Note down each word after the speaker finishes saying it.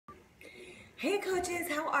Hey coaches,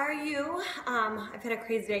 how are you? I've had a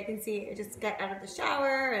crazy day. You can see I just got out of the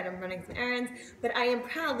shower and I'm running some errands, but I am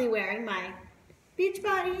proudly wearing my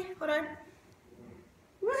Beachbody, hold on,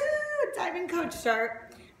 woohoo, diving coach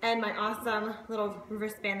shirt and my awesome little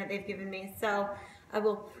wristband that they've given me. So I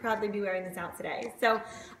will proudly be wearing this out today. So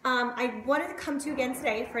I wanted to come to you again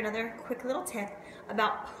today for another quick little tip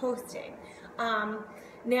about posting.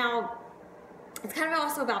 Now, it's kind of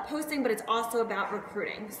also about posting, but it's also about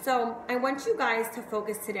recruiting. So I want you guys to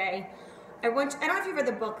focus today. I don't know if you've read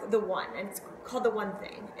the book, The One, and it's called The One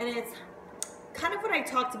Thing. And it's kind of what I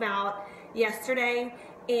talked about yesterday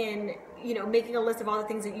in, making a list of all the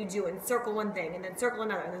things that you do and circle one thing and then circle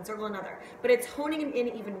another and then circle another. But it's honing it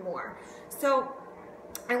in even more. So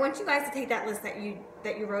I want you guys to take that list that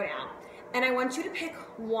you wrote out. And I want you to pick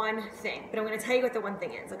one thing, but I'm going to tell you what the one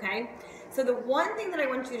thing is, okay? So the one thing that I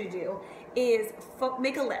want you to do is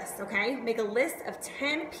make a list, okay? Make a list of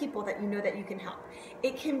 10 people that you know that you can help.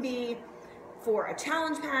 It can be for a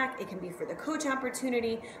challenge pack, it can be for the coach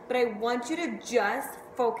opportunity, but I want you to just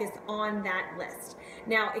focus on that list.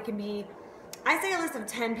 Now, it can be, I say a list of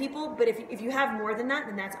 10 people, but if you have more than that,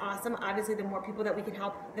 then that's awesome. Obviously, the more people that we can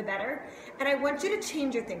help, the better. And I want you to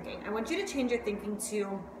change your thinking. I want you to change your thinking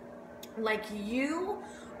to, like, you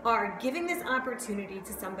are giving this opportunity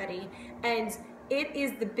to somebody and it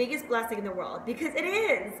is the biggest blessing in the world, because it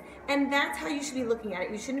is. And that's how you should be looking at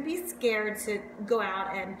it. You shouldn't be scared to go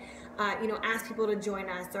out and ask people to join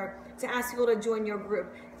us or to ask people to join your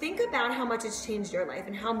group. Think about how much it's changed your life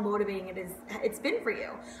and how motivating it's been for you.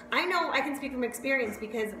 I know I can speak from experience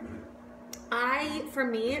because for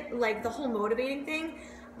me, like the whole motivating thing,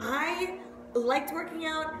 I liked working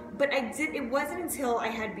out, but it wasn't until I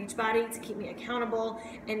had Beachbody to keep me accountable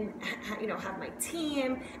and have my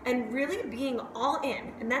team and really being all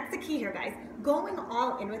in. And that's the key here, guys. Going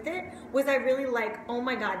all in with it was I really like, oh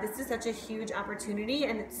my God, this is such a huge opportunity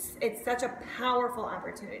and it's such a powerful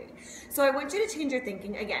opportunity. So I want you to change your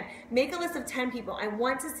thinking. Again, make a list of 10 people. I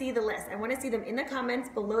want to see the list. I want to see them in the comments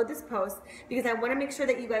below this post because I want to make sure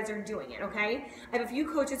that you guys are doing it, okay? I have a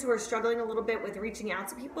few coaches who are struggling a little bit with reaching out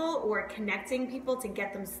to people or connecting people to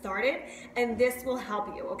get them started, and this will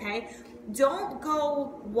help you, okay? Don't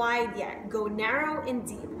go wide yet. Go narrow and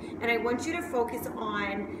deep. And I want you to focus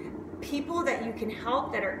on people that you can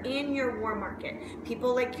help that are in your warm market.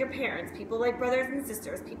 People like your parents, people like brothers and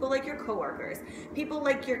sisters, people like your coworkers, people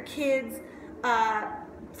like your kids,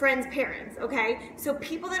 friends' parents, okay? So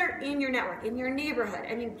people that are in your network, in your neighborhood.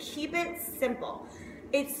 I mean, keep it simple.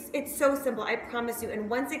 It's so simple, I promise you. And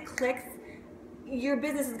once it clicks, your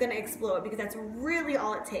business is going to explode because that's really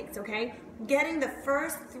all it takes, okay? Getting the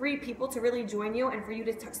first 3 people to really join you and for you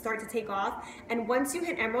to start to take off. And once you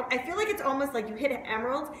hit Emerald, I feel like it's almost like you hit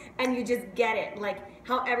Emerald and you just get it, like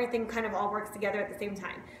how everything kind of all works together at the same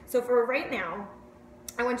time. So for right now,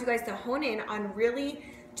 I want you guys to hone in on really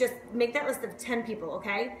just make that list of 10 people,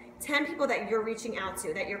 okay? 10 people that you're reaching out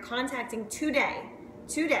to, that you're contacting today.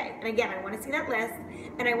 And again, I want to see that list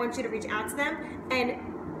and I want you to reach out to them and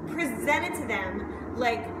present it to them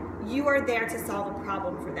like you are there to solve a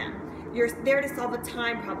problem for them. You're there to solve a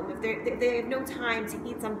time problem. If they have no time to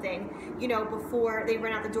eat something, before they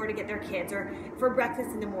run out the door to get their kids or for breakfast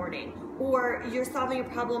in the morning, or you're solving a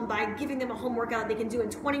problem by giving them a home workout they can do in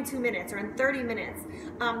 22 minutes or in 30 minutes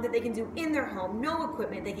that they can do in their home, no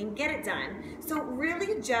equipment, they can get it done. So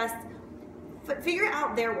really just figure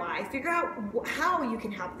out their why, figure out how you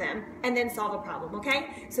can help them, and then solve a problem,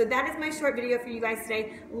 okay? So that is my short video for you guys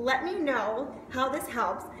today. Let me know how this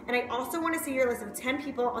helps, and I also want to see your list of 10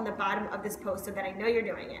 people on the bottom of this post so that I know you're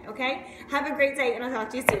doing it, okay? Have a great day, and I'll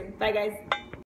talk to you soon. Bye, guys.